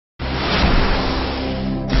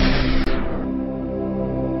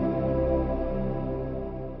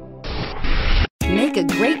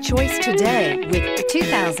great choice today with the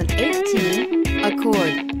 2018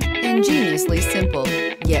 Accord. Ingeniously simple,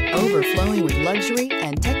 yet overflowing with luxury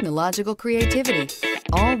and technological creativity.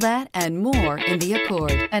 All that and more in the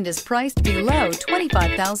Accord, and is priced below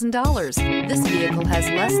 $25,000. This vehicle has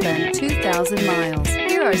less than 2,000 miles.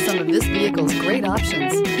 Here are some of this vehicle's great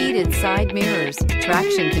options: heated side mirrors,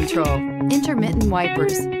 traction control, intermittent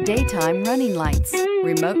wipers, daytime running lights,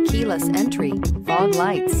 remote keyless entry, fog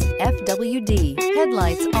lights, FWD,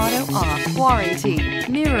 headlights auto off, warranty,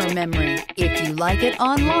 mirror memory. If you like it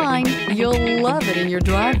online, you'll love it in your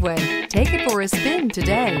driveway. Take it for a spin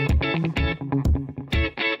today.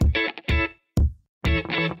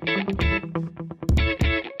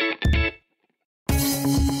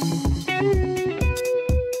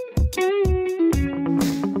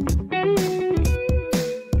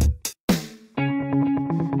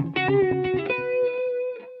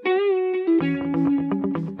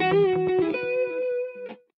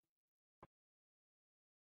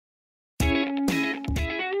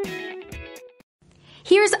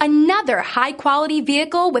 Here's another high-quality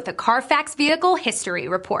vehicle with a Carfax Vehicle History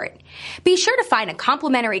Report. Be sure to find a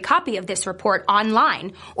complimentary copy of this report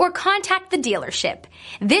online or contact the dealership.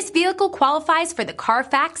 This vehicle qualifies for the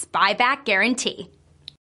Carfax Buyback Guarantee.